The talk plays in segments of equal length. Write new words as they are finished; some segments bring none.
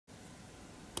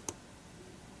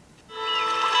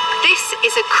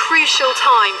crucial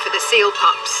time for the seal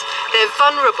pups. They're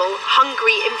vulnerable,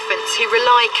 hungry infants who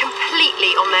rely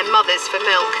completely on their mothers for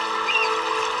milk.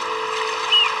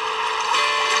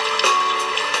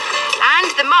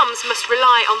 And the mums must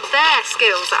rely on their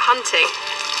skills at hunting.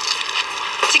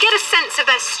 To get a sense of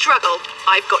their struggle,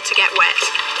 I've got to get wet.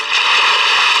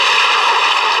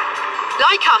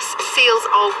 Like us, seals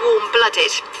are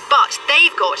warm-blooded, but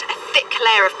they've got a thick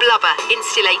layer of blubber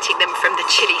insulating them from the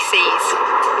chilly seas.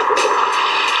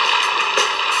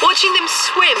 Watching them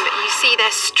swim, you see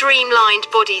their streamlined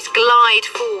bodies glide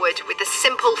forward with the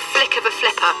simple flick of a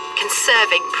flipper,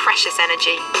 conserving precious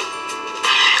energy.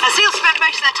 Seals spend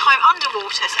most of their time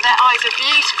underwater, so their eyes are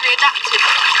beautifully adapted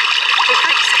for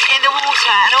flicks in the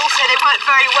water, and also they work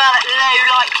very well at low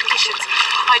light conditions,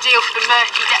 ideal for the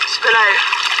murky depths below.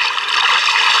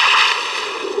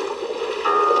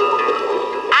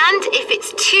 And if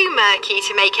it's too murky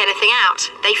to make anything out,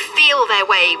 they feel their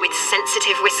way with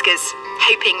sensitive whiskers,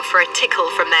 hoping for a tickle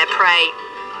from their prey.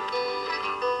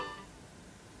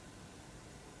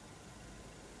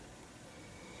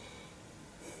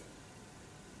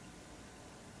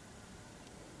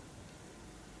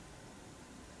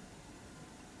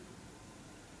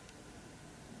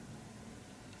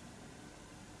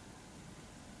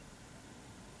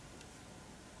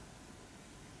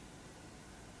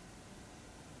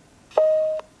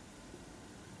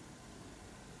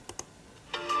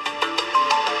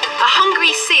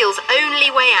 Seal's only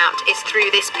way out is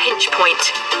through this pinch point.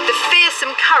 The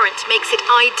fearsome current makes it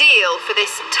ideal for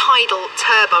this tidal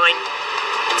turbine.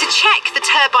 To check the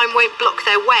turbine won't block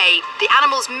their way, the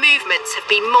animal's movements have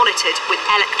been monitored with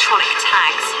electronic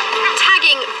tags.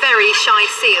 Tagging very shy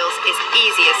seals is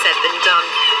easier said than done.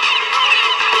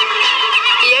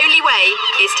 The only way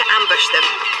is to ambush them.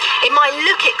 It might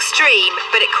look extreme,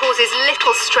 but it causes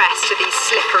little stress to these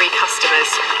slippery customers.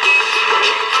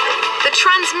 The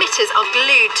transmitters are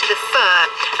glued to the fur,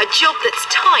 a job that's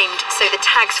timed so the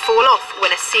tags fall off when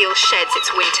a seal sheds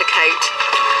its winter coat.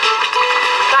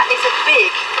 That is a big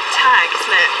tag,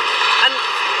 isn't it? And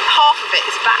half of it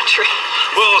is battery.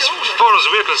 Well, as far as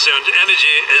we're concerned,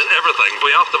 energy is everything.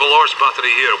 We have to have a large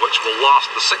battery here which will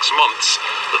last the 6 months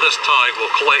that this tag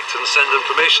will collect and send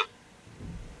information.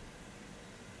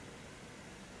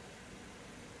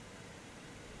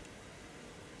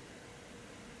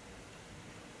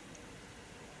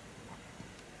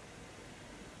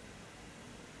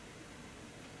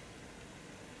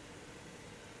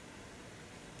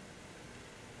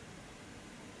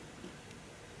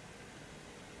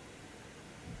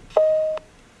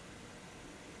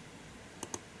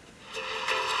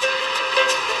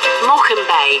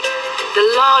 Bay,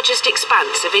 the largest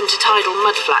expanse of intertidal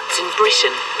mudflats in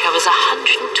Britain, covers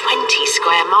 120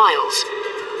 square miles.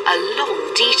 A long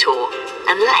detour,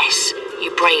 unless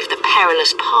you brave the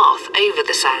perilous path over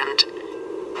the sand.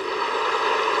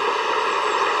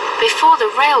 Before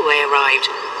the railway arrived,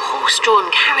 horse-drawn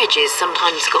carriages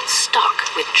sometimes got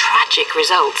stuck with tragic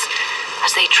results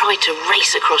as they tried to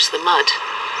race across the mud.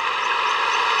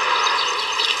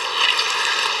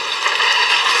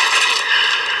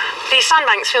 These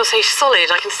sandbanks feel so solid,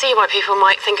 I can see why people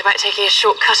might think about taking a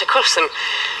shortcut across them,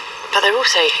 but they're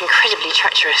also incredibly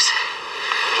treacherous.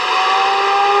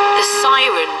 The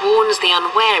siren warns the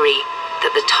unwary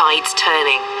that the tide's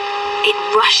turning. It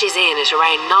rushes in at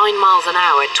around 9 miles an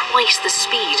hour, twice the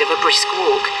speed of a brisk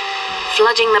walk,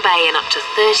 flooding the bay in up to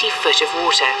 30 foot of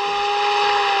water.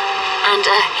 And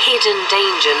a hidden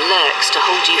danger lurks to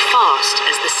hold you fast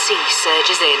as the sea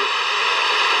surges in.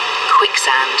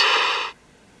 Quicksand.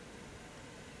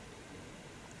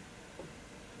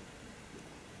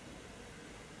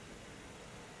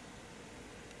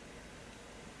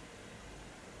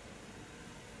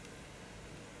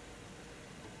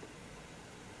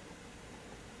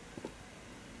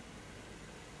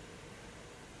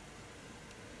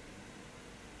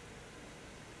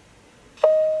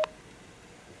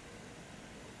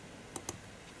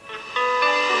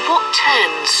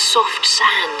 Soft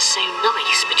sand so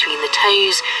nice between the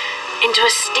toes into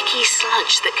a sticky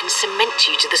sludge that can cement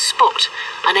you to the spot,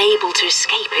 unable to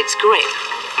escape its grip.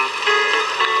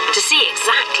 To see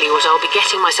exactly what I'll be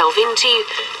getting myself into,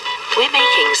 we're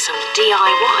making some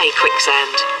DIY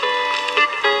quicksand.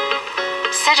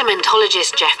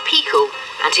 Sedimentologist Jeff Peakle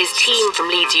and his team from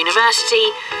Leeds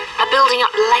University are building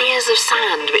up layers of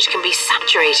sand which can be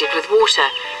saturated with water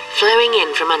flowing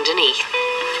in from underneath.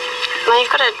 Now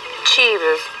you've got a tube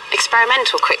of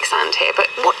experimental quicksand here, but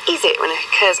what is it when it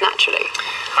occurs naturally?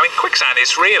 I mean, quicksand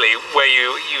is really where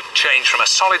you change from a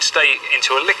solid state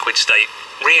into a liquid state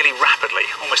really rapidly,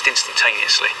 almost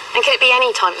instantaneously. And can it be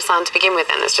any type of sand to begin with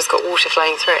then that's just got water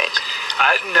flowing through it?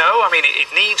 No, I mean, it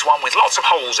needs one with lots of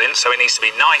holes in, so it needs to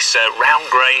be nice, round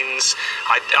grains,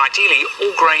 ideally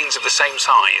all grains of the same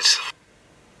size.